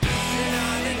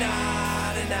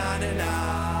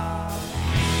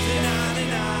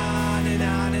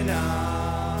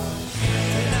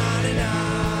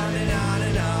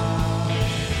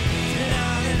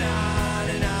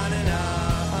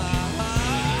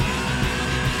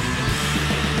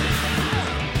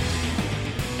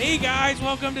Hey guys,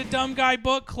 welcome to Dumb Guy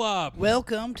Book Club.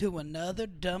 Welcome to another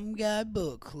Dumb Guy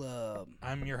Book Club.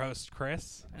 I'm your host,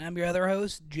 Chris. And I'm your other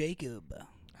host, Jacob.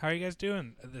 How are you guys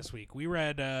doing this week? We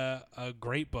read a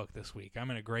great book this week. I'm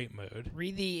in a great mood.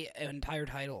 Read the entire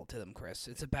title to them, Chris.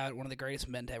 It's about one of the greatest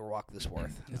men to ever walk this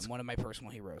earth. It's one of my personal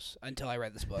heroes until I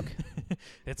read this book.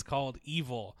 It's called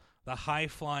Evel, The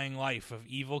High-Flying Life of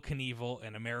Evel Knievel,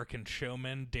 an American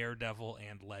Showman, Daredevil,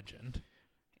 and Legend.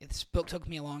 This book took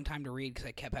me a long time to read because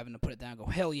I kept having to put it down and go,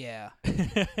 hell yeah.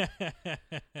 Because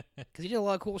he did a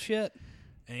lot of cool shit.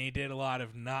 And he did a lot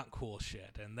of not cool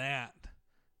shit, and that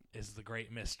is the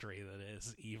great mystery that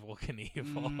is Evel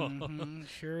Knievel.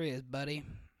 Sure is, buddy.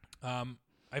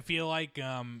 I feel like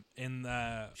in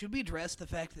the... Should we address the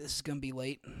fact that this is going to be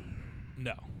late?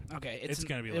 No. Okay. It's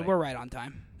going to be late. We're right on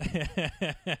time.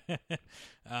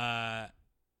 I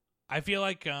feel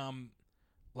like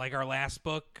our last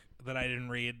book that I didn't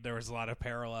read, there was a lot of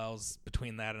parallels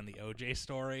between that and the OJ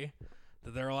story.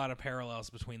 That there are a lot of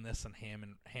parallels between this and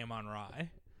Ham on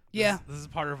Rye. Yeah. This is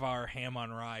part of our Ham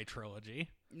on Rye trilogy.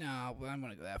 No, I'm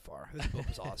going to go that far. This book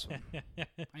was awesome.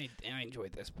 I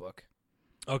enjoyed this book.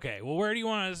 Okay, well, where do you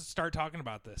want to start talking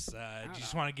about this? Do you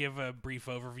just want to give a brief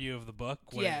overview of the book,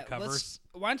 what it covers?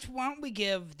 Why don't we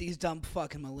give these dumb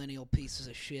fucking millennial pieces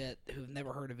of shit who've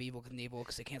never heard of Evel Knievel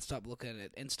because they can't stop looking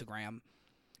at Instagram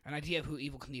an idea of who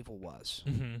Evel Knievel was.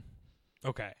 Mm-hmm.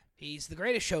 Okay. He's the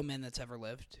greatest showman that's ever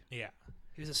lived. Yeah.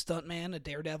 He was a stuntman, a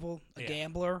daredevil, a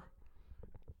gambler,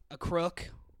 a crook.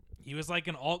 He was like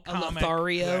an alt comic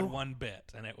who had one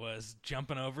bit, and it was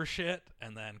jumping over shit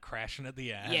and then crashing at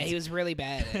the end. Yeah, he was really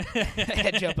bad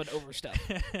at jumping over stuff.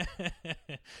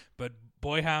 But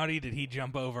boy howdy, did he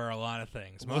jump over a lot of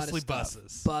things, mostly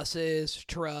buses. Buses,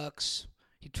 trucks.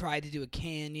 He tried to do a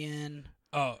canyon.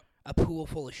 Oh. A pool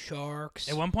full of sharks.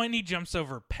 At one point, he jumps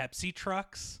over Pepsi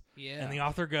trucks. Yeah. And the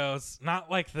author goes,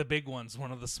 not like the big ones,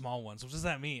 one of the small ones. What does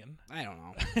that mean? I don't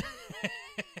know.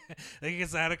 Like,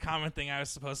 is that a common thing? I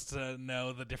was supposed to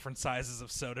know the different sizes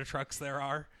of soda trucks there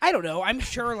are? I don't know. I'm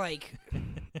sure, like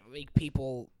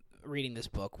people reading this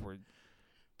book were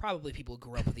probably people who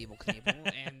grew up with Evel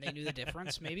Knievel, and they knew the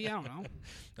difference. Maybe, I don't know.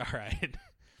 All right.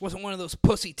 Wasn't one of those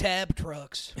pussy tab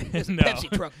trucks. It was a No.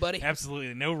 Pepsi truck, buddy.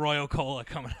 Absolutely. No Royal Cola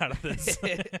coming out of this.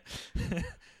 Evel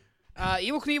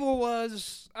Knievel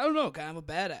was, I don't know, kind of a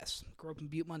badass. Grew up in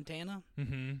Butte, Montana.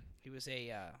 Mm-hmm. He was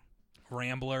a...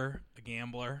 Rambler, a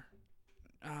gambler.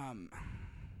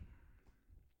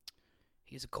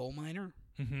 He's a coal miner.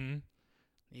 Mm-hmm.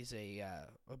 He's an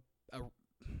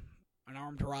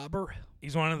armed robber.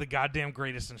 He's one of the goddamn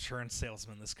greatest insurance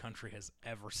salesmen this country has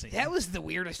ever seen. That was the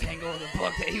weirdest angle of the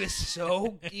book. That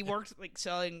he worked like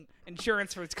selling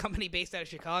insurance for his company based out of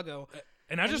Chicago.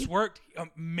 And not just worked,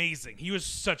 amazing. He was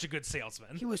such a good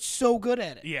salesman. He was so good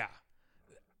at it. Yeah.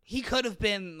 He could have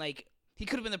been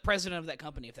the president of that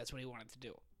company if that's what he wanted to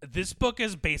do. This book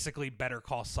is basically Better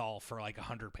Call Saul for like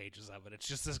 100 pages of it. It's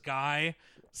just this guy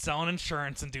selling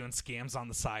insurance and doing scams on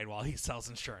the side while he sells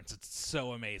insurance. It's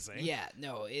so amazing. Yeah,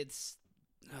 no,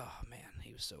 oh man,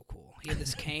 he was so cool. He had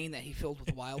this cane that he filled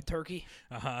with wild turkey,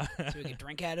 so he could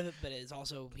drink out of it. But it's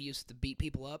also he used to beat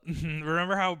people up.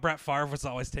 Remember how Brett Favre was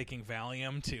always taking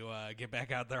Valium to get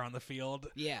back out there on the field?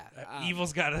 Yeah,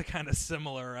 Evil's got a kind of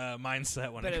similar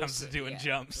mindset when it comes to doing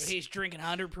jumps. He's drinking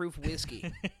 100 proof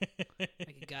whiskey,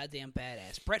 like a goddamn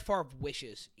badass. Brett Favre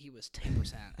wishes he was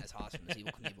 10% as awesome as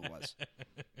Evel Knievel was.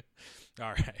 All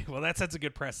right, well that sets a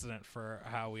good precedent for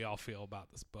how we all feel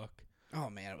about this book. Oh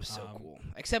man, it was so cool.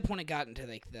 Except when it got into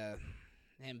like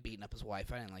him beating up his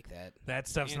wife, I didn't like that. That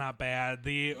stuff's not bad.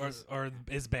 Or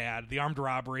is bad. The armed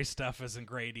robbery stuff isn't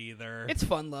great either. It's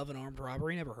fun loving armed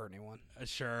robbery. Never hurt anyone.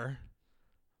 Sure.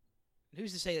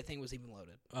 Who's to say that thing was even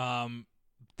loaded?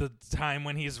 The time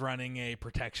when he's running a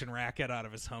protection racket out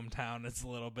of his hometown, it's a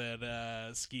little bit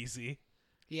skeezy.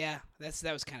 Yeah,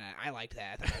 that was kind of. I liked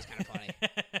that. I thought that was kind of funny.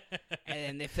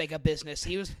 And if they got business,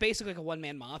 he was basically like a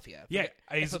one-man mafia.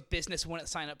 If a business wouldn't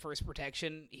sign up for his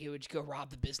protection, he would go rob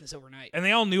the business overnight. And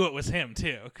they all knew it was him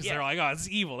too, because they're like, "Oh, it's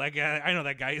Evil. That guy. I know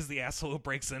that guy is the asshole who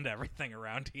breaks into everything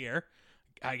around here.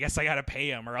 I guess I got to pay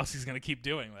him, or else he's going to keep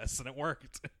doing this." And it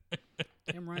worked.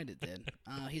 Damn right it did.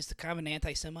 He's the kind of an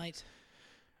anti-Semite.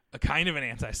 A kind of an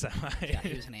anti-Semite. Yeah,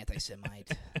 he was an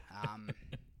anti-Semite.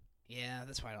 Yeah,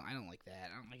 that's why I don't like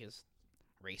that. I don't like his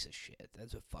racist shit.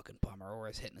 That's a fucking bummer. Or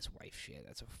his hitting his wife shit.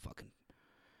 That's a fucking...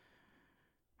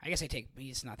 I guess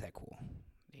he's not that cool.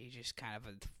 He's just kind of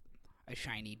a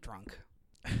shiny drunk.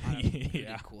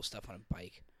 Doing cool stuff on a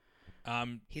bike.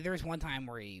 There was one time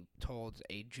where he told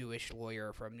a Jewish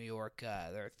lawyer from New York,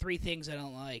 there are 3 things I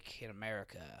don't like in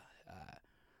America.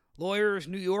 Lawyers,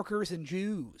 New Yorkers, and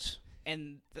Jews.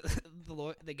 And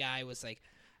the guy was like,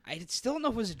 I still don't know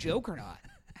if it was a joke or not.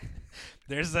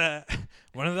 There's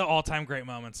one of the all-time great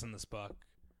moments in this book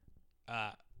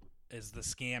is the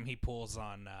scam he pulls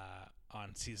on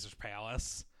Caesar's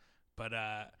Palace, but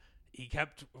he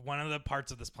kept one of the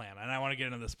parts of this plan, and I want to get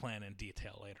into this plan in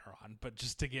detail later on, but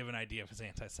just to give an idea of his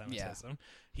anti-Semitism,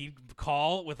 he'd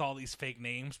call with all these fake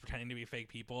names, pretending to be fake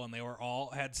people, and they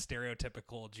had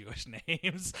stereotypical Jewish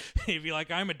names. He'd be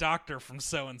like, I'm a doctor from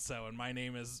so-and-so, and my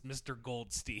name is Mr.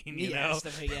 Goldstein, you know?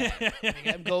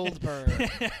 I'm Goldberg.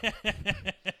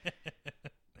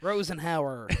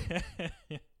 Rosenhauer.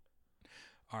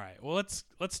 All right, well, let's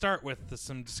start with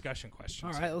some discussion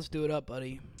questions. All right, let's do it up,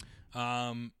 buddy.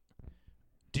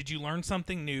 Did you learn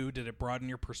something new? Did it broaden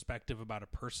your perspective about a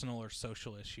personal or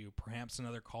social issue, perhaps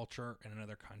another culture in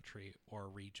another country or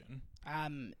region?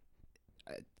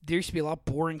 There used to be a lot of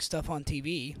boring stuff on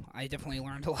TV. I definitely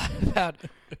learned a lot about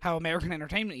how American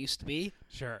entertainment used to be.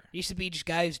 Sure. It used to be just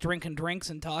guys drinking drinks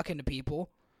and talking to people.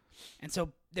 And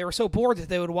so they were so bored that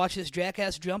they would watch this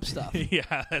jackass jump stuff.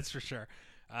 Yeah, that's for sure.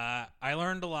 I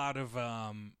learned a lot of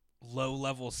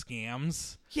low-level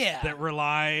scams that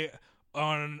rely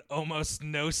on almost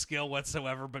no skill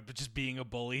whatsoever, but just being a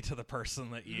bully to the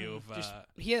person that you've...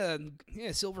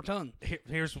 silver tongue.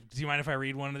 Do you mind if I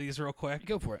read one of these real quick?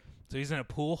 Go for it. So he's in a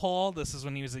pool hall. This is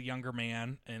when he was a younger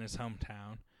man in his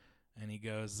hometown. And he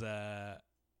goes,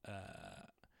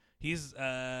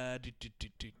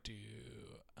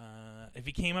 if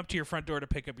he came up to your front door to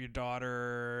pick up your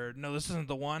daughter... No, this isn't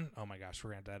the one. Oh my gosh,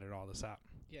 we're going to edit all this out.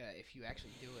 Yeah, if you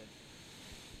actually do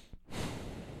it.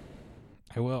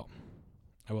 I will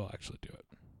actually do it.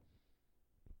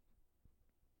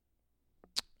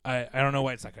 I don't know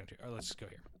why it's not going to do it. Let's just go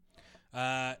here.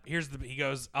 He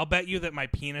goes, I'll bet you that my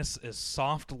penis is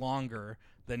soft longer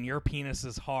than your penis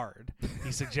is hard.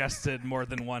 He suggested more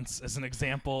than once as an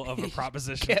example of a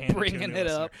proposition. Kept bringing it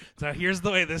up. So here's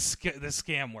the way this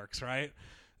scam works, right?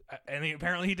 And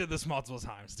apparently he did this multiple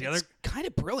times. It's kind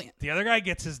of brilliant. The other guy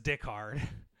gets his dick hard.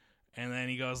 And then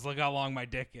he goes, look how long my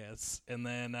dick is. And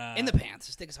then... in the pants.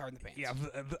 His dick is hard in the pants. Yeah.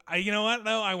 You know what,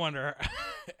 though? I wonder.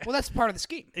 Well, that's part of the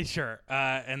scheme. Sure.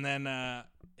 And then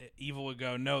Evel would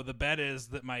go, no, the bet is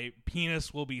that my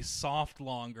penis will be soft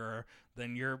longer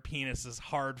than your penis is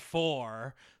hard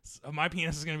for. So my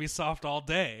penis is going to be soft all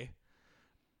day.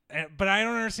 But I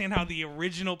don't understand how the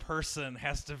original person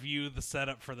has to view the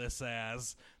setup for this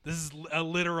as, this is a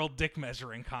literal dick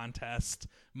measuring contest.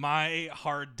 My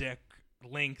hard dick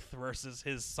length versus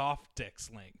his soft dick's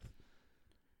length.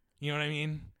 You know what I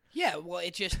mean? Yeah, well,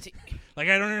 it just... Like,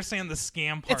 I don't understand the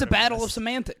scam part. It's a battle of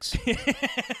semantics. It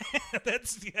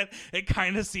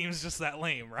kind of seems just that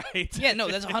lame, right? Yeah, no,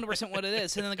 that's 100% what it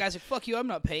is. And then the guy's like, fuck you, I'm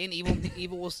not paying.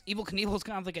 Evel Knievel's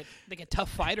kind of like a tough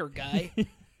fighter guy.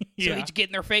 So he'd get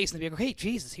in their face and they'd be like, hey,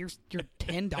 Jesus, here's your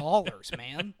 $10,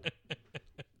 man.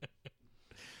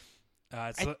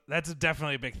 That's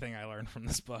definitely a big thing I learned from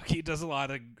this book. He does a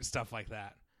lot of stuff like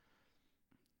that.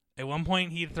 At one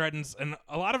point, he threatens, and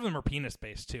a lot of them are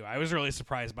penis-based, too. I was really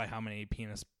surprised by how many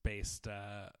penis-based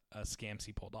scams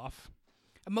he pulled off.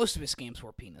 Most of his scams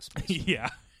were penis-based. Yeah.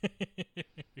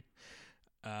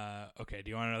 Okay, do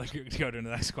you want to go to the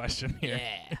next question here?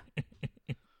 Yeah.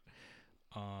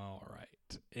 All right.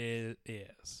 It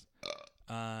is.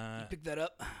 You picked that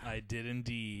up? I did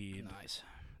indeed. Nice.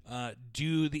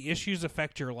 Do the issues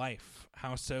affect your life?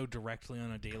 How so, directly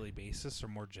on a daily basis or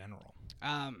more general?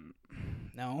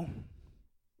 No.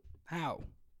 How?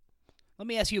 Let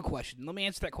me ask you a question. Let me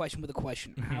answer that question with a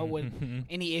question. How would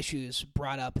any issues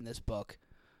brought up in this book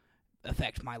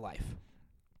affect my life?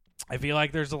 I feel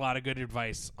like there's a lot of good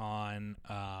advice on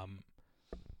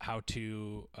how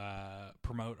to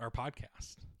promote our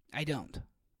podcast. I don't.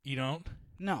 You don't?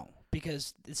 No,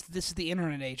 because this is the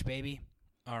internet age, baby.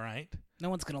 All right. No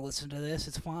one's going to listen to this.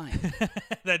 It's fine.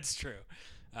 That's true.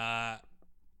 I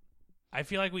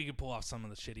feel like we could pull off some of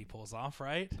the shit he pulls off,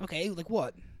 right? Okay, like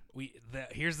what?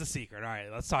 Here's the secret. All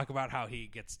right, let's talk about how he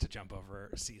gets to jump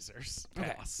over Caesar's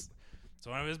Palace. Okay.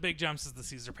 So one of his big jumps is the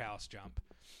Caesar Palace jump.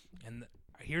 And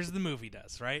here's the move he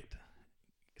does, right?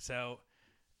 So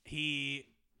he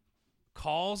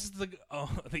calls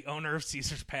the owner of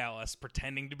Caesar's Palace,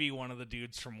 pretending to be one of the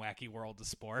dudes from Wacky World of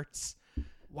Sports.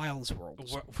 Wildest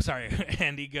Worlds. Sorry.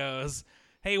 And he goes,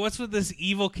 hey, what's with this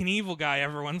Evel Knievel guy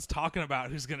everyone's talking about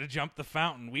who's going to jump the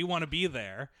fountain? We want to be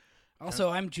there. Also,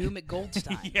 I'm Jew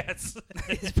McGoldstein. Yes.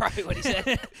 Is probably what he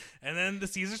said. And then the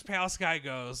Caesar's Palace guy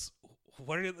goes,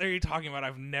 what are you talking about?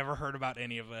 I've never heard about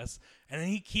any of this. And then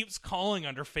he keeps calling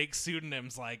under fake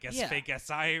pseudonyms like fake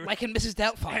SI. Like in Mrs.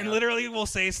 Doubtfire. And literally will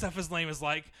say stuff as lame as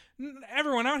like,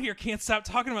 everyone out here can't stop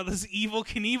talking about this Evel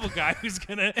Knievel guy who's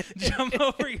going to jump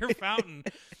over your fountain.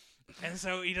 And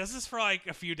so he does this for like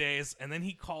a few days, and then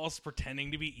he calls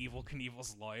pretending to be Evel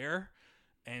Knievel's lawyer.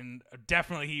 And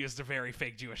definitely he used a very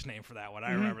fake Jewish name for that one.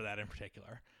 I remember that in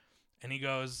particular. And he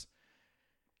goes,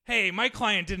 hey, my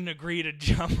client didn't agree to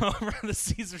jump over the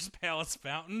Caesar's Palace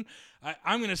fountain.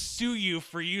 I'm going to sue you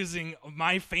for using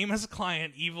my famous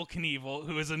client, Evel Knievel,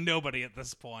 who is a nobody at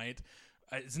this point,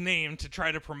 his name to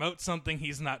try to promote something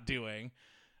he's not doing.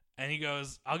 And he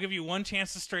goes, I'll give you one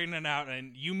chance to straighten it out,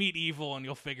 and you meet Evel, and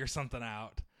you'll figure something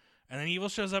out. And then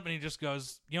Evel shows up, and he just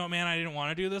goes, you know what, man, I didn't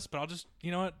want to do this, but I'll just, you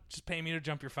know what, just pay me to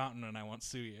jump your fountain, and I won't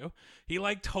sue you. He,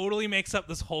 like, totally makes up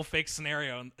this whole fake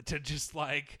scenario to just,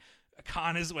 like,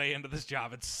 con his way into this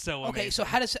job. It's so amazing. Okay, so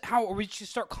how are we just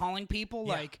start calling people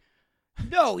like,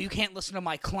 no, you can't listen to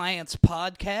my client's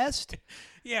podcast?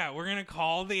 Yeah, we're going to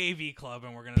call the AV Club,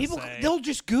 and we're going to say... They'll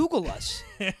just Google us.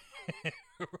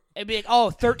 It'd be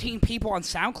like, 13 people on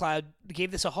SoundCloud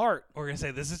gave this a heart. We're going to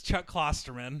say, this is Chuck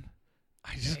Klosterman.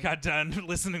 I just got done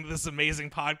listening to this amazing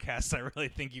podcast I really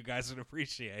think you guys would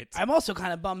appreciate. I'm also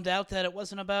kind of bummed out that it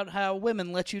wasn't about how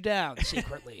women let you down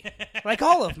secretly. Like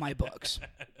all of my books.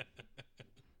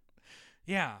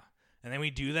 Yeah. And then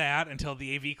we do that until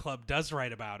the AV Club does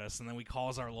write about us, and then we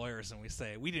call our lawyers and we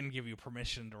say, we didn't give you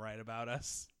permission to write about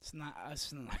us. It's not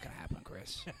going to happen,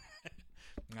 Chris.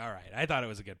 All right. I thought it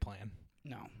was a good plan.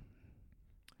 No.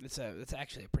 It's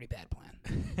actually a pretty bad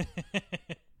plan.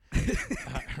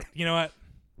 You know what?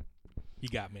 You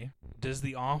got me. Does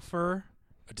the author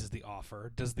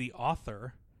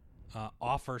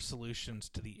offer solutions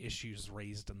to the issues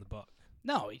raised in the book?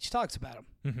 No, he just talks about them.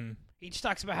 Mm-hmm. He just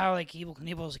talks about how like Evel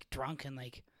Knievel is like drunk and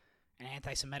like an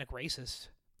anti-Semitic racist.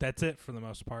 That's it for the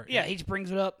most part. Yeah, he just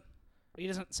brings it up. He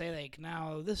doesn't say like,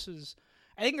 "No, this is."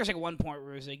 I think there's like one point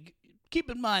where he's like, "Keep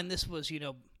in mind, this was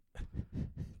a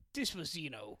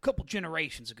couple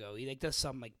generations ago." He like does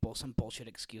some bullshit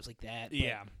excuse like that. But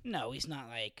yeah. No, he's not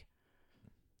like.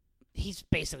 He's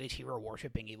basically hero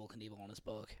worshipping Evel Knievel in his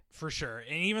book. For sure.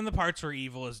 And even the parts where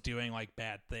Evel is doing like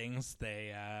bad things,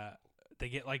 they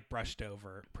get like brushed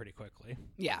over pretty quickly.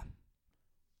 Yeah.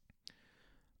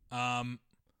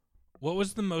 What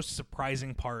was the most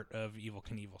surprising part of Evel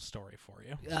Knievel's story for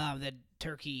you?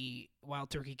 The wild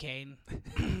turkey cane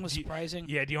was surprising.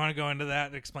 Do you want to go into that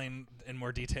and explain in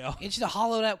more detail? It's just a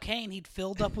hollowed out cane he'd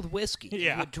filled up with whiskey.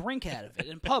 Yeah. He would drink out of it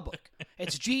in public.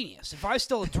 It's genius. If I was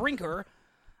still a drinker,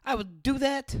 I would do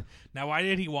that. Now, why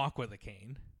did he walk with a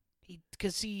cane?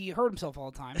 Because he hurt himself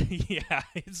all the time. Yeah,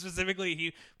 specifically,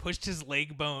 he pushed his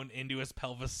leg bone into his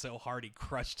pelvis so hard he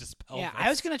crushed his pelvis. Yeah, I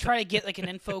was gonna try to get like an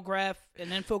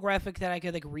infographic that I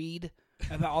could like read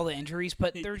about all the injuries,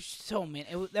 but there's so many.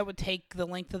 That would take the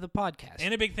length of the podcast.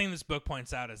 And a big thing this book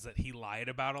points out is that he lied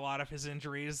about a lot of his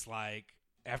injuries. Like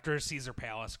after Caesar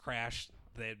Palace crashed,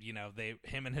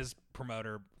 him and his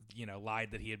promoter,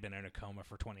 lied that he had been in a coma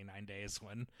for 29 days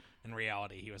when in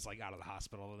reality he was like out of the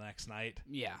hospital the next night.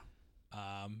 Yeah.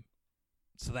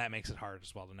 So that makes it hard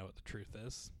as well to know what the truth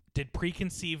is. Did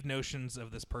preconceived notions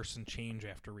of this person change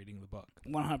after reading the book?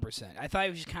 100%. I thought he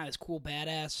was just kind of this cool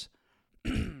badass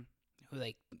who,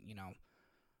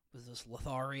 was this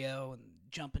Lothario and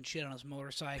jumping shit on his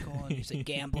motorcycle, and he's a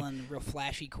gambling, real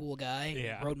flashy, cool guy.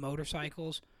 Yeah. Rode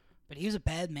motorcycles. But he was a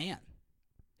bad man.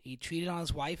 He cheated on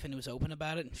his wife, and he was open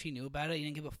about it, and she knew about it. He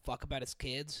didn't give a fuck about his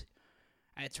kids.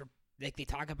 And it's like they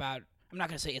talk about... I'm not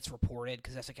going to say it's reported,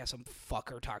 because that's like how some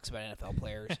fucker talks about NFL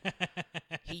players.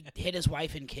 He hit his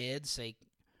wife and kids. Like,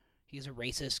 he's a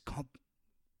racist, called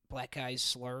black guys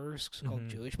slurs, called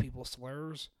Jewish people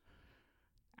slurs.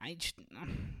 I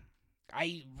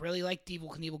really liked Evel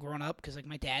Knievel growing up, because like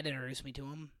my dad introduced me to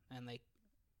him, and like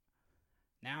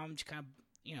now I'm just kind of,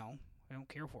 I don't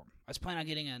care for him. I was planning on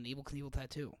getting an Evel Knievel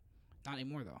tattoo. Not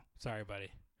anymore, though. Sorry,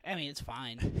 buddy. I mean, it's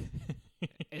fine.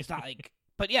 It's not like...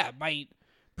 But yeah, my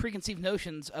preconceived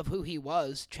notions of who he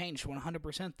was changed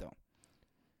 100%, though.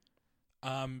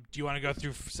 Do you want to go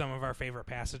through some of our favorite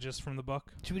passages from the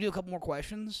book? Should we do a couple more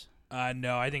questions?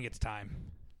 No, I think it's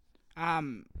time.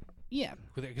 Yeah.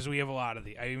 Because we have a lot of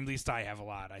at least I have a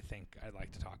lot I think I'd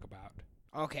like to talk about.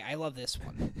 Okay, I love this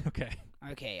one. Okay,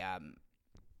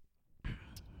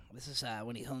 this is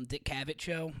when he's on Dick Cavett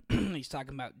show. He's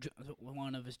talking about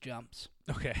one of his jumps.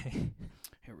 Okay.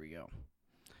 Here we go.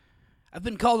 I've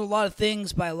been called a lot of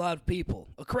things by a lot of people.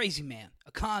 A crazy man,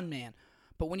 a con man,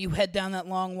 But when you head down that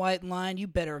long white line, you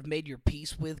better have made your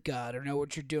peace with God or know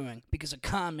what you're doing, because a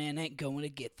con man ain't going to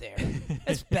get there.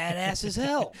 That's badass as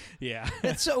hell. Yeah.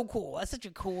 That's so cool. That's such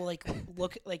a cool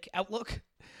outlook.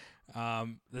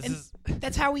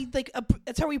 That's how he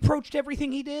that's how he approached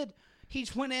everything he did. He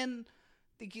just went in,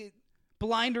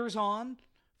 blinders on,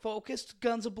 focused,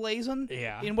 guns a-blazing.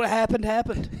 Yeah. And what happened.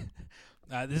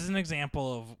 This is an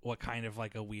example of what kind of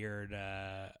like a weird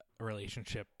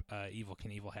relationship Evel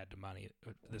Knievel had to money.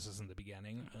 This is in the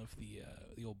beginning of the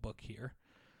old book here.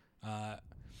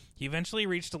 He eventually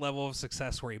reached a level of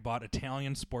success where he bought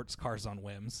Italian sports cars on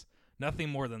whims. Nothing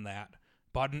more than that.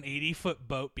 Bought an 80-foot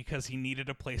boat because he needed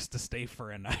a place to stay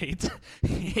for a night.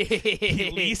 he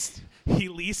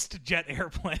leased jet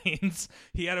airplanes.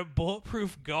 He had a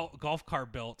bulletproof golf car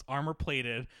built,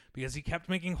 armor-plated, because he kept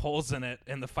making holes in it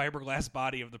in the fiberglass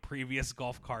body of the previous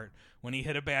golf cart when he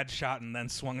hit a bad shot and then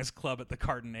swung his club at the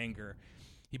cart in anger.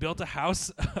 He built a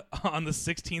house on the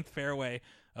 16th fairway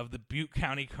of the Butte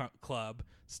County Club,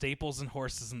 staples and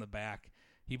horses in the back.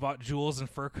 He bought jewels and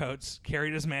fur coats,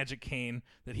 carried his magic cane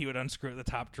that he would unscrew at the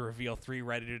top to reveal 3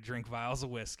 ready-to-drink vials of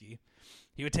whiskey.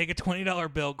 He would take a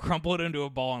 $20 bill, crumple it into a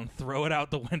ball, and throw it out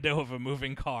the window of a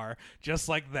moving car. Just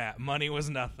like that. Money was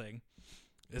nothing.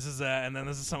 This is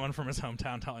someone from his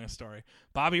hometown telling a story.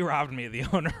 Bobby robbed me, the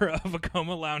owner of a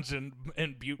Coma Lounge in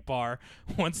Butte Bar,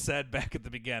 once said back at the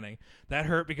beginning. That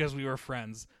hurt because we were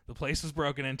friends. The place was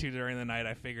broken into during the night.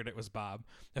 I figured it was Bob.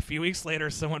 A few weeks later,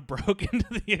 someone broke into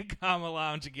the Coma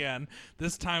Lounge again.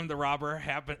 This time, the robbery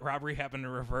happened in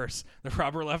reverse. The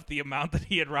robber left the amount that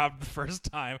he had robbed the first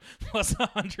time, plus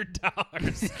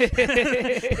 $100.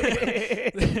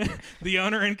 The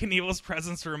owner in Knievel's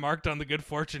presence remarked on the good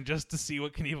fortune just to see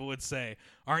what Knievel would say.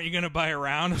 Aren't you going to buy a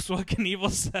round? Was what Knievel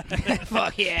said.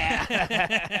 Fuck yeah.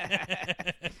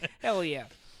 Hell yeah.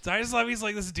 So I just love he's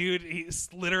like this dude. He's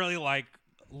literally like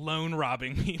loan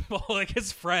robbing people, like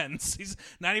his friends. He's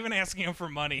not even asking them for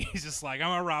money. He's just like, I'm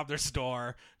going to rob their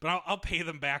store, but I'll pay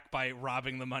them back by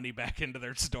robbing the money back into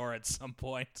their store at some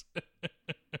point.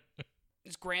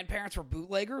 His grandparents were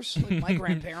bootleggers? Like my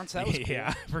grandparents, that was cool.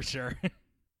 Yeah, for sure.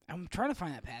 I'm trying to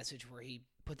find that passage where he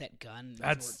put that gun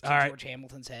to George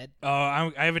Hamilton's head. Oh,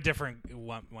 I have a different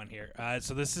one here.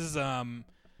 So this is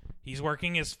he's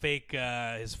working his fake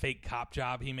cop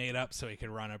job he made up so he could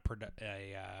run a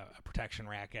protection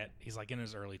racket. He's like in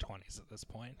his early 20s at this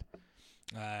point.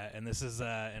 And this is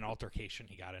an altercation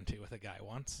he got into with a guy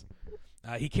once.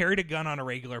 He carried a gun on a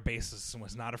regular basis and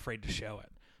was not afraid to show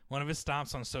it. One of his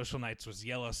stops on social nights was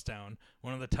Yellowstone,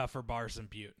 one of the tougher bars in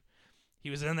Butte. He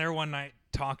was in there one night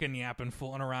talking, yapping,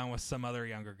 fooling around with some other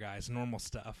younger guys, normal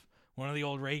stuff. One of the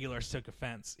old regulars took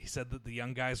offense. He said that the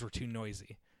young guys were too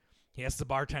noisy. He asked the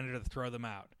bartender to throw them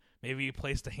out. Maybe he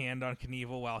placed a hand on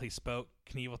Knievel while he spoke.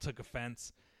 Knievel took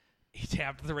offense. He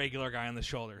tapped the regular guy on the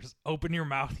shoulders. Open your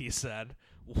mouth, he said.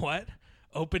 What?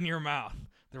 Open your mouth.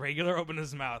 The regular opened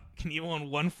his mouth. Knievel, in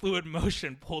one fluid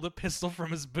motion, pulled a pistol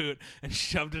from his boot and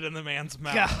shoved it in the man's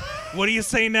mouth. God. What do you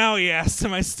say now, he asked.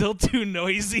 Am I still too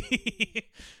noisy?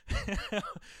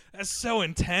 That's so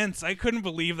intense. I couldn't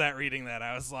believe that reading that.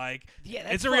 I was like, yeah,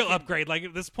 it's a real upgrade. Like,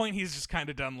 at this point, he's just kind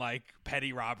of done, like,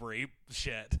 petty robbery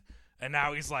shit. And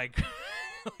now he's, like,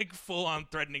 like full-on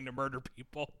threatening to murder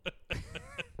people.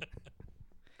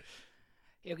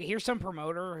 Okay, here's some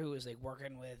promoter who is, like,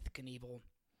 working with Knievel.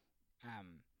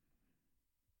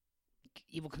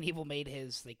 Evel Knievel made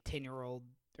his like 10-year-old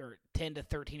or 10 to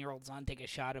 13-year-old son take a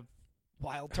shot of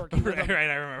wild turkey. Right,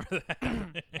 I remember that.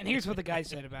 And here's what the guy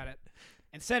said about it.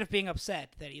 Instead of being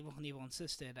upset that Evel Knievel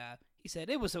insisted, he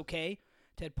said, it was okay.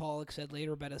 Ted Pollock said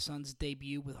later about his son's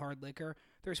debut with hard liquor.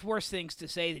 There's worse things to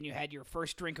say than you had your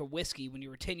first drink of whiskey when you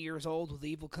were 10 years old with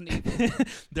Evel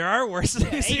Knievel. There are worse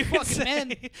things you can say,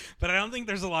 men. But I don't think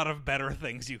there's a lot of better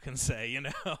things you can say, you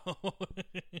know?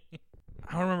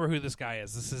 I don't remember who this guy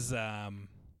is. This is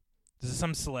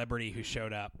some celebrity who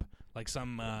showed up, like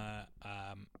some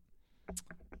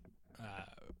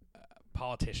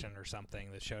politician or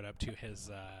something that showed up to his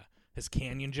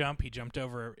canyon jump. He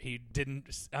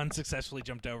didn't unsuccessfully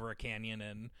jumped over a canyon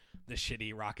in the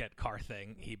shitty rocket car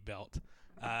thing he built.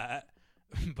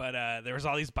 But there was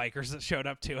all these bikers that showed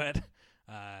up to it.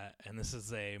 And this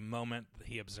is a moment that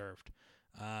he observed.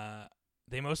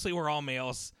 They mostly were all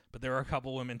males, but there were a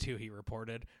couple women too, he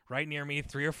reported. Right near me,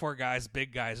 3 or 4 guys,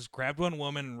 big guys, grabbed one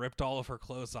woman and ripped all of her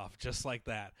clothes off, just like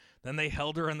that. Then they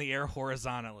held her in the air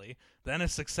horizontally. Then a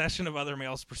succession of other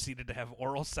males proceeded to have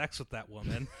oral sex with that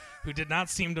woman, who did not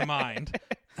seem to mind.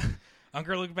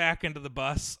 Unger looked back into the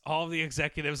bus. All of the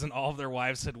executives and all of their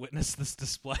wives had witnessed this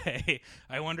display.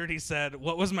 I wondered, he said,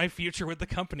 what was my future with the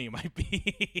company might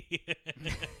be.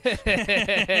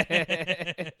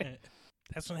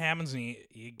 That's what happens when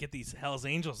you get these Hell's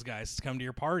Angels guys to come to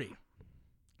your party.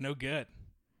 No good.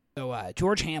 So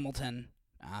George Hamilton,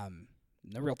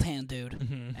 the real tan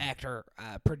dude, actor,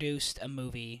 produced a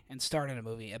movie and starred in a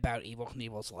movie about Evel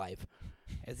Knievel's life.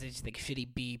 It's just like a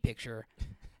shitty B picture.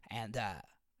 And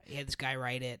he had this guy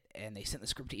write it, and they sent the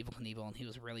script to Evel Knievel, and he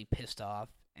was really pissed off.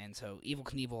 And so Evel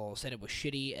Knievel said it was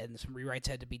shitty, and some rewrites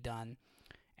had to be done.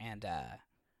 And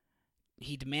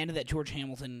he demanded that George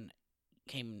Hamilton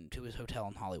came to his hotel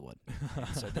in Hollywood.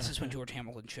 So this is when George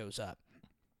Hamilton shows up.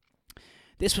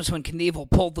 This was when Knievel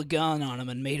pulled the gun on him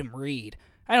and made him read.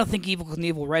 I don't think Evel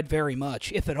Knievel read very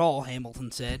much, if at all,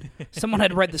 Hamilton said. Someone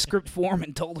had read the script for him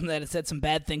and told him that it said some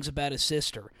bad things about his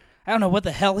sister. I don't know what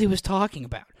the hell he was talking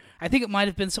about. I think it might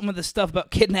have been some of the stuff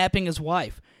about kidnapping his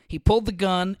wife. He pulled the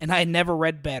gun, and I had never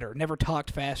read better, never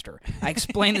talked faster. I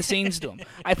explained the scenes to him.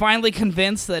 I finally had him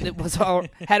convinced that it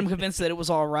was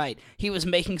all right. He was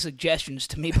making suggestions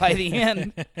to me by the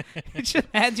end. Just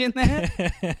imagine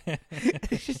that.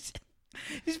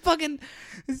 He's fucking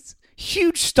this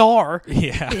huge star.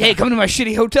 Yeah. Hey, come to my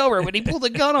shitty hotel room, and he pulled a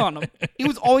gun on him. He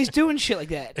was always doing shit like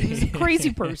that. He's a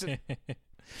crazy person.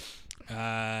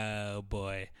 Oh,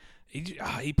 boy.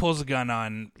 He pulls a gun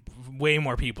on way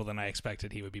more people than I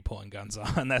expected he would be pulling guns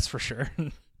on. That's for sure.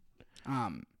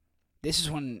 This is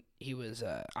when he was.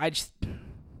 I just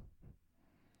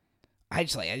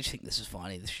think this is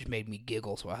funny. This just made me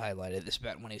giggle, so I highlighted this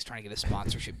about when he was trying to get a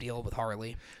sponsorship deal with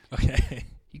Harley. Okay.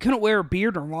 You couldn't wear a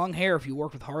beard or long hair if you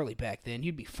worked with Harley back then.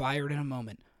 You'd be fired in a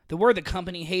moment. The word the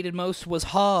company hated most was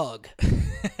hog.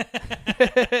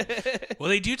 Well,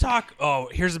 they do talk. Oh,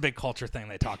 here's a big culture thing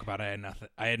they talk about. I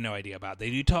had no idea about.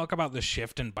 They do talk about the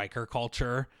shift in biker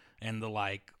culture in the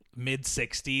like mid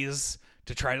 '60s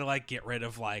to try to like get rid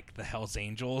of like the Hell's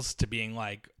Angels to being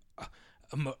like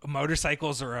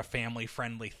motorcycles are a family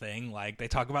friendly thing. Like they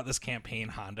talk about this campaign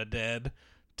Honda did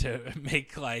to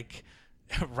make like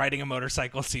riding a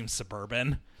motorcycle seem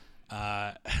suburban.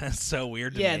 It's so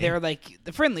weird to me. Yeah, they're like,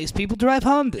 the friendliest people drive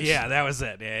Hondas. Yeah, that was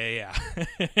it. Yeah.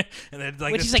 And then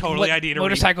like Which this is like totally what idea to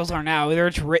motorcycles are now. They're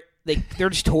just they're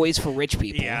just toys for rich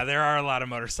people. Yeah, there are a lot of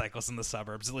motorcycles in the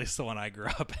suburbs, at least the one I grew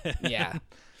up in. Yeah.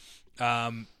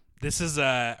 This is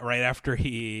right after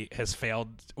he has failed.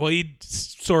 Well, he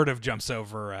sort of jumps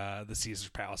over the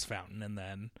Caesar's Palace fountain, and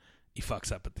then he fucks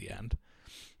up at the end.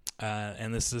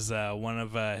 And this is one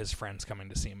of his friends coming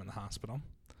to see him in the hospital.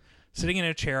 Sitting in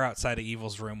a chair outside of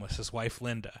Evel's room was his wife,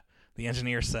 Linda. The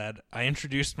engineer said, I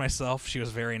introduced myself. She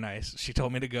was very nice. She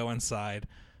told me to go inside.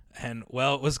 And,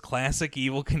 well, it was classic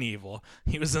Evel Knievel.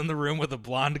 He was in the room with a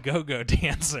blonde go-go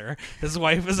dancer. His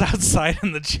wife is outside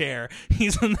in the chair.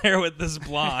 He's in there with this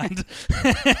blonde.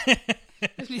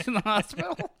 He's in the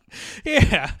hospital?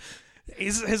 Yeah.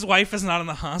 His wife is not in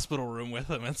the hospital room with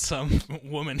him. It's some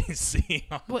woman he's seeing.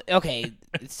 Well, okay,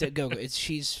 it's a go-go.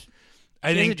 She has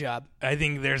a job. I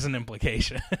think there's an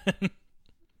implication.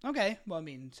 Okay. Well, I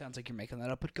mean, sounds like you're making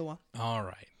that up, but go on. All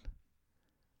right.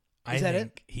 Is that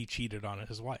think he cheated on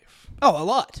his wife. Oh, a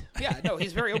lot. Yeah, no,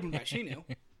 he's very open about it. She knew.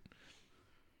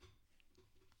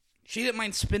 She didn't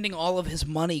mind spending all of his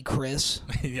money, Chris.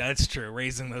 Yeah, that's true.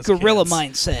 Raising those Gorilla kids.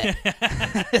 mindset.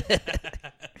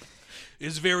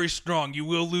 Is very strong. You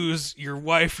will lose your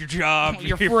wife, your job,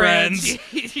 your friends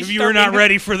if you were not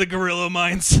ready for the gorilla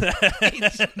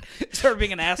mindset. Start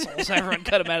being an asshole, so everyone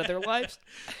cut him out of their lives.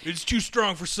 It's too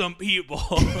strong for some people.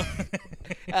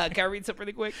 Can I read something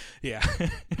really quick? Yeah.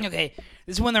 Okay,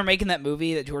 this is when they're making that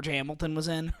movie that George Hamilton was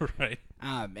in. Right.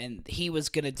 And he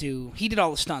did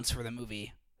all the stunts for the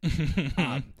movie.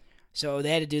 So they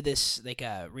had to do this, like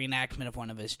a reenactment of one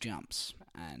of his jumps.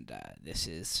 And this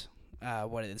is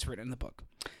what it's written in the book.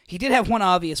 He did have one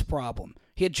obvious problem.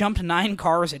 He had jumped 9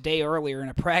 cars a day earlier in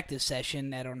a practice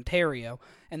session at Ontario,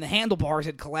 and the handlebars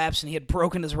had collapsed and he had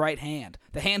broken his right hand.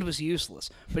 The hand was useless,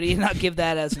 but he did not give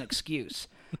that as an excuse.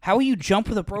 How will you jump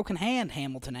with a broken hand?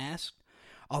 Hamilton asked.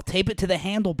 I'll tape it to the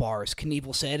handlebars,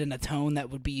 Knievel said in a tone that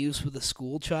would be used with a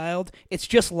school child. It's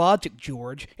just logic,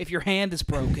 George. If your hand is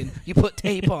broken, you put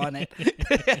tape on it.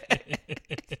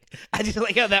 I just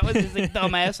like how that was his like,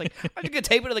 dumbass. Like, I'm just going to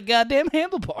tape it to the goddamn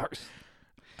handlebars.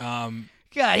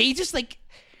 God, he just like...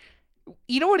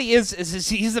 You know what he is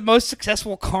he's the most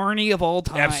successful carny of all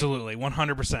time. Absolutely,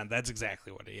 100%. That's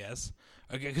exactly what he is.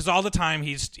 Okay, because all the time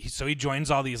he joins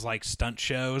all these like stunt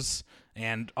shows,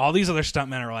 and all these other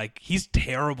stuntmen are like, he's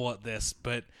terrible at this,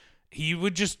 but he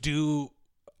would just do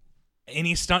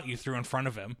any stunt you threw in front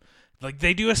of him. Like,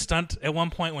 they do a stunt at one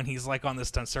point when he's, like, on this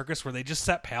stunt circus where they just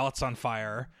set pallets on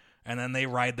fire and then they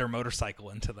ride their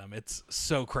motorcycle into them. It's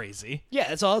so crazy. Yeah,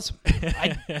 that's awesome.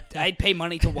 I'd pay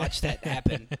money to watch that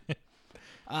happen.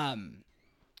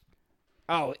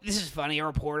 Oh, this is funny. A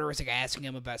reporter was, like, asking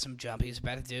him about some jump he was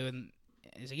about to do, and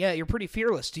he's like, yeah, you're pretty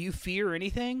fearless. Do you fear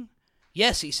anything?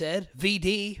 Yes, he said.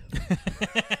 VD.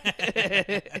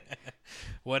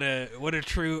 What a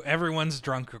true everyone's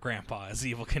drunk grandpa is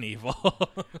Evel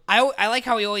Knievel. I like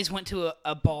how he always went to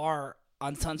a bar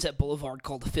on Sunset Boulevard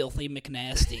called the Filthy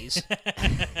McNasties.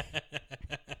 And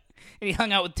he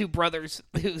hung out with two brothers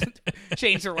who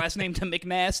changed their last name to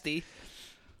McNasty.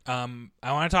 I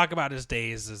want to talk about his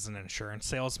days as an insurance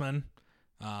salesman.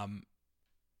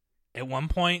 At one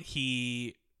point,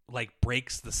 he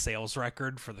breaks the sales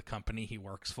record for the company he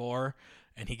works for,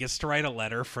 and he gets to write a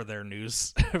letter for their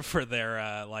news for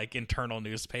their internal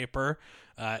newspaper.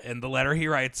 And the letter he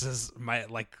writes is my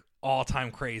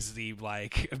all-time crazy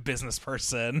business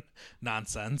person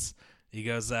nonsense. He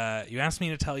goes, you asked me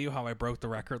to tell you how I broke the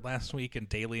record last week in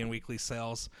daily and weekly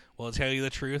sales. Well, to tell you the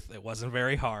truth, it wasn't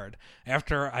very hard.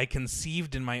 After I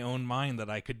conceived in my own mind that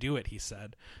I could do it, he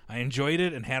said. I enjoyed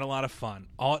it and had a lot of fun.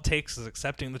 All it takes is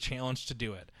accepting the challenge to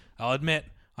do it. I'll admit,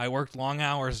 I worked long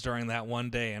hours during that one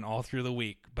day and all through the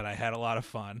week, but I had a lot of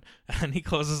fun. And he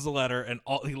closes the letter, and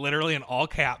he literally in all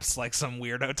caps, like some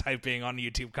weirdo typing on the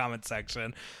YouTube comment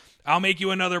section. I'll make you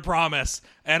another promise.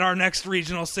 At our next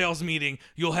regional sales meeting,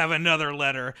 you'll have another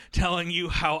letter telling you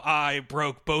how I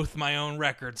broke both my own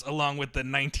records along with the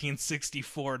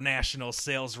 1964 national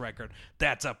sales record.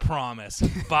 That's a promise.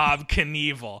 Bob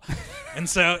Knievel. And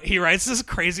so he writes this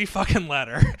crazy fucking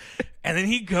letter. And then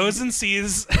he goes and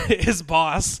sees his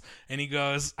boss, and he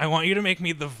goes, I want you to make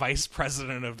me the vice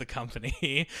president of the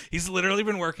company. He's literally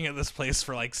been working at this place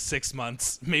for 6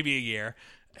 months, maybe a year.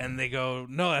 And they go,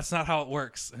 no, that's not how it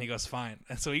works. And he goes, fine.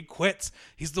 And so he quits.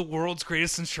 He's the world's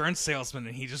greatest insurance salesman,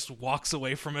 and he just walks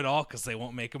away from it all because they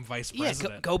won't make him vice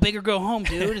president. Yeah, go big or go home,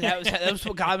 dude. That was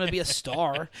what got him to be a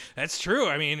star. That's true.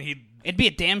 I mean, it'd be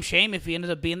a damn shame if he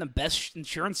ended up being the best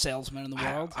insurance salesman in the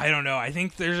world. I don't know. I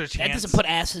think there's a chance. That doesn't put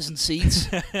asses in seats.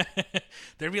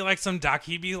 There'd be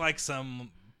he'd be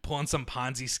pulling some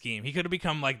Ponzi scheme. He could have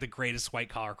become the greatest white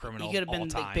collar criminal of all time. He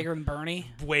could have been bigger than Bernie.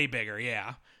 Way bigger,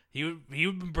 yeah. He would be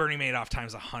Bernie Madoff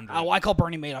times 100. Oh, I call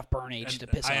Bernie Madoff Bernie just to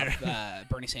piss off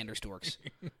Bernie Sanders dorks.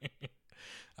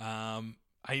 I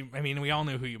mean, we all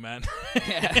knew who you meant.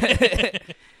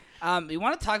 You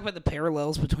want to talk about the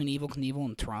parallels between Evel Knievel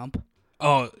and Trump?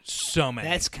 Oh, so many.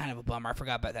 That's kind of a bummer. I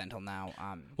forgot about that until now.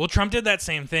 Well, Trump did that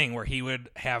same thing where he would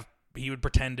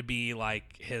pretend to be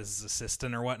his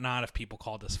assistant or whatnot if people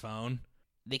called his phone.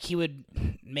 He would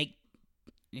make.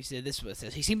 He said this was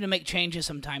this. He seemed to make changes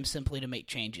sometimes simply to make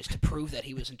changes to prove that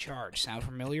he was in charge. Sound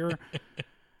familiar?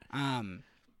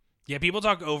 Yeah, people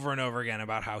talk over and over again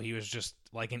about how he was just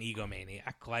like an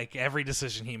egomaniac. Every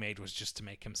decision he made was just to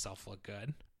make himself look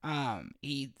good.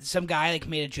 Some guy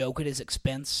made a joke at his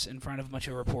expense in front of a bunch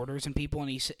of reporters and people,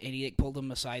 and he pulled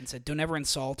him aside and said, "Don't ever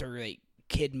insult or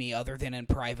kid me other than in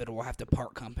private, or we'll have to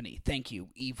part company. Thank you,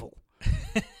 Evel."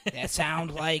 That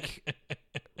sound like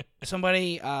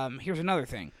somebody. Here's another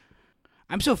thing.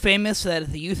 I'm so famous that if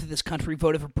the youth of this country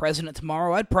voted for president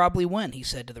tomorrow, I'd probably win, he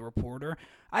said to the reporter.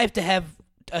 I have to have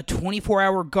a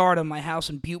 24-hour guard on my house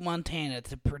in Butte, Montana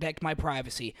to protect my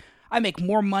privacy. I make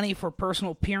more money for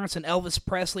personal appearance than Elvis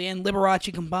Presley and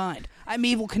Liberace combined. I'm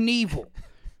Evel Knievel.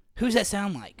 Who's that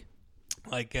sound like?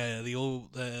 The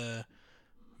old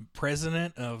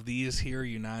president of these here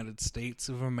United States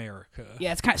of America.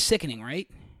 Yeah, it's kind of sickening, right?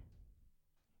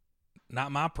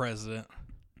 Not my president.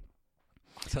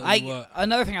 Tell you what.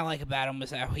 Another thing I like about him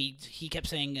was how he kept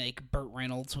saying Burt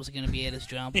Reynolds was going to be at his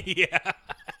jump. Yeah.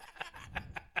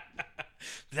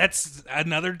 That's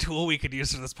another tool we could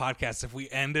use for this podcast. If we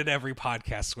ended every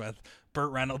podcast with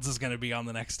Burt Reynolds is going to be on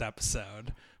the next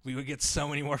episode, we would get so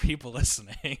many more people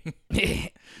listening. Do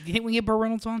you think we can get Burt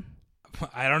Reynolds on?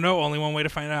 I don't know. Only one way to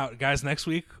find out. Guys, next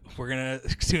week, we're going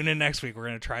to tune in next week. We're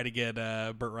going to try to get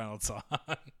Burt Reynolds on.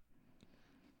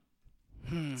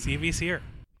 See if he's here.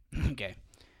 Okay.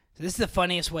 So this is the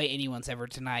funniest way anyone's ever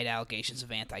denied allegations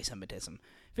of anti-Semitism.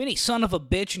 If any son of a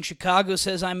bitch in Chicago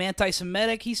says I'm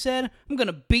anti-Semitic, he said, I'm going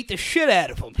to beat the shit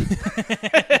out of him.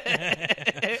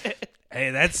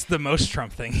 Hey, that's the most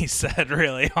Trump thing he said,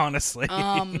 really, honestly.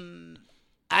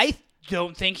 I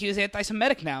don't think he was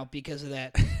anti-Semitic now because of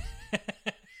that.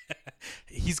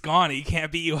 He's gone. He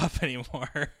can't beat you up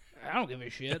anymore. I don't give a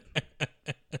shit.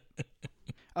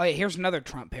 Oh, yeah, here's another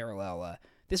Trump parallel.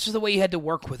 This was the way you had to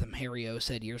work with him, Harry O.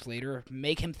 said years later.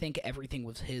 Make him think everything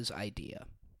was his idea.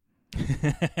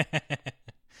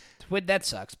 It's that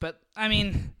sucks. But I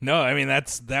mean, No, I mean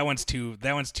that one's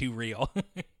too real.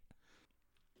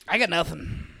 I got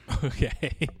nothing.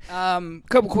 Okay.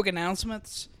 Couple quick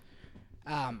announcements.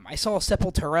 I saw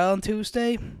Sepultura on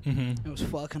Tuesday. Mm-hmm. It was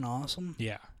fucking awesome.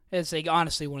 Yeah. It's like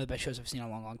honestly one of the best shows I've seen in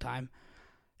a long, long time.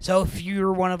 So if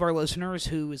you're one of our listeners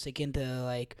who is like into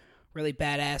like really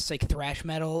badass like thrash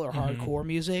metal or hardcore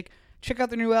music, check out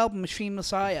their new album, Machine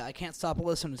Messiah. I can't stop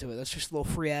listening to it. That's just a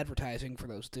little free advertising for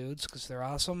those dudes because they're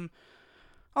awesome.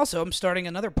 Also, I'm starting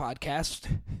another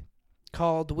podcast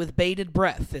called With Bated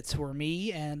Breath. It's where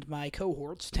me and my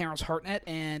cohorts, Terrence Hartnett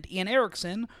and Ian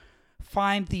Erickson,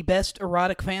 find the best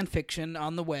erotic fan fiction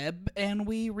on the web, and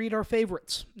we read our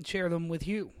favorites and share them with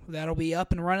you. That'll be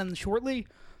up and running shortly,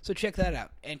 so check that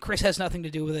out. And Chris has nothing to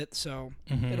do with it, so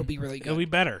it'll be really good. It'll be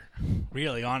better,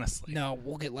 really, honestly. No,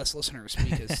 we'll get less listeners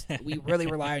because we really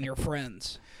rely on your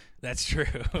friends. That's true.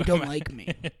 Who don't like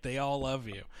me. They all love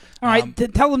you. All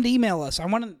right, tell them to email us. I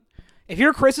want to. If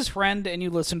you're Chris's friend and you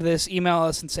listen to this, email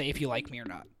us and say if you like me or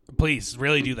not. Please,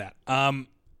 really do that. And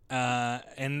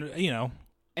you know,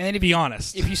 and then be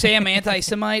honest. If you say I'm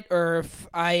anti-Semite or if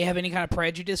I have any kind of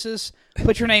prejudices,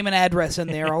 put your name and address in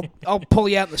there. I'll pull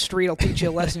you out in the street. I'll teach you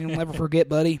a lesson you'll never forget,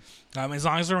 buddy. As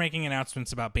long as we're making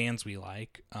announcements about bands we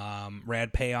like,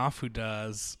 Rad Payoff, who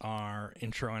does our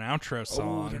intro and outro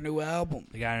song, their new album.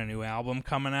 They got a new album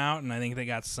coming out, and I think they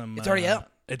got some. It's already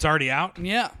out. It's already out.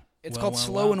 Yeah, it's called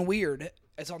Slow and Weird.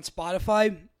 It's on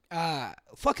Spotify.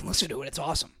 Fucking listen to it. It's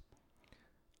awesome.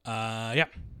 Yeah.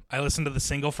 I listened to the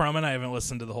single from it. I haven't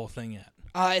listened to the whole thing yet.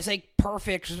 It's like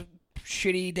perfect,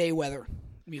 shitty day weather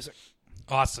music.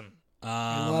 Awesome.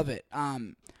 I love it.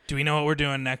 Do we know what we're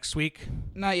doing next week?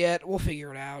 Not yet. We'll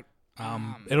figure it out.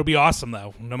 It'll be awesome,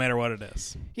 though, no matter what it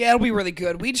is. Yeah, it'll be really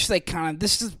good. We just like kind of,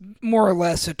 this is more or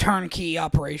less a turnkey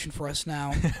operation for us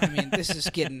now. I mean, this is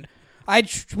getting,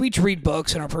 we read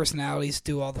books and our personalities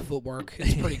do all the footwork.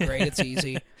 It's pretty great. It's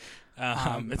easy.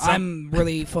 I'm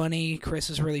really funny. Chris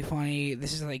is really funny.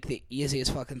 This is like the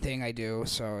easiest fucking thing I do.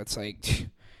 So it's like,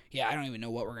 yeah, I don't even know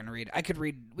what we're gonna read. We could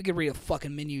read a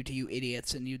fucking menu to you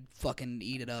idiots, and you'd fucking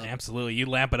eat it up. Absolutely, you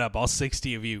lamp it up. All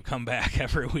 60 of you come back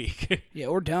every week. Yeah,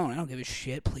 or don't. I don't give a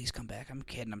shit. Please come back. I'm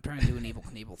kidding. I'm trying to do an Evel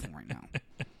Knievel thing right now.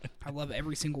 I love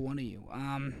every single one of you.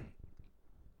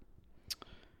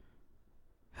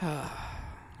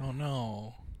 Oh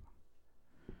no.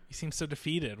 You seem so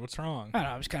defeated. What's wrong? I don't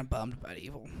know. I'm just kind of bummed about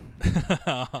Evel.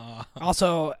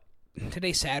 Also,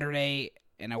 today's Saturday,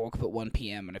 and I woke up at 1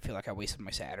 p.m., and I feel like I wasted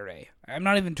my Saturday. I'm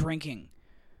not even drinking.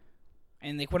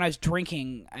 And like when I was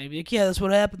drinking, I'd be like, yeah, that's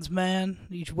what happens, man.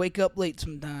 You should wake up late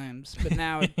sometimes. But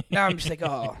now I'm just like,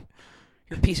 oh,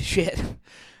 you're a piece of shit.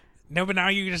 No, but now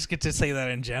you just get to say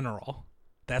that in general.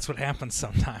 That's what happens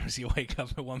sometimes. You wake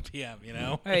up at 1 p.m., you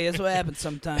know? Hey, that's what happens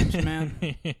sometimes,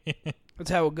 man.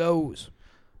 That's how it goes.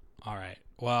 All right.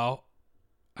 Well,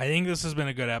 I think this has been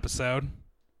a good episode.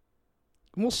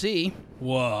 We'll see.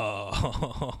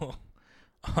 Whoa.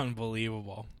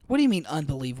 Unbelievable. What do you mean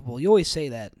unbelievable? You always say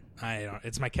that. I don't.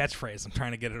 It's my catchphrase. I'm trying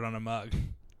to get it on a mug.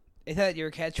 I thought your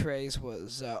catchphrase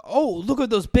was, oh, look at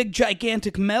those big,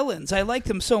 gigantic melons. I like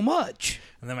them so much.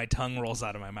 And then my tongue rolls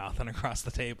out of my mouth and across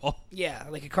the table. Yeah,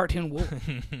 like a cartoon wolf.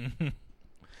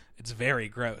 It's very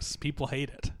gross. People hate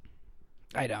it.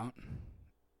 I don't.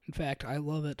 In fact, I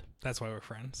love it. That's why we're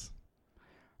friends.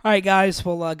 All right, guys.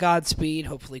 Well, Godspeed.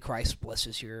 Hopefully Christ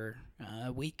blesses your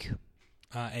week.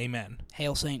 Amen.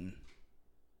 Hail Satan.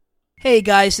 Hey,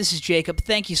 guys. This is Jacob.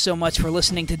 Thank you so much for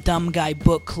listening to Dumb Guy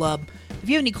Book Club. If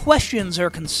you have any questions or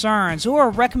concerns, or a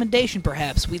recommendation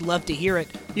perhaps, we'd love to hear it.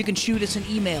 You can shoot us an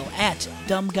email at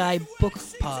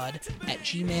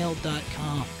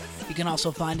dumbguybookpod@gmail.com. You can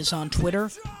also find us on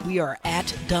Twitter. We are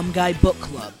at Dumb Guy Book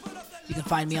Club. You can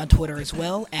find me on Twitter as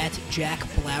well, at Jack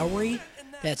Blowry.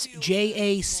 That's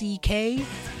JACK,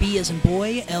 B as in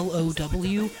boy,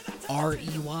 LOWREY.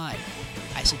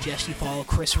 I suggest you follow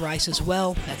Chris Rice as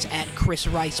well. That's at Chris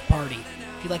Rice Party.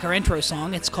 If you like our intro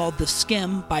song, it's called The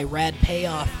Skim by Rad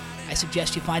Payoff. I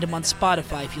suggest you find him on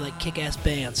Spotify if you like kick-ass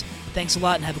bands. Thanks a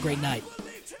lot and have a great night.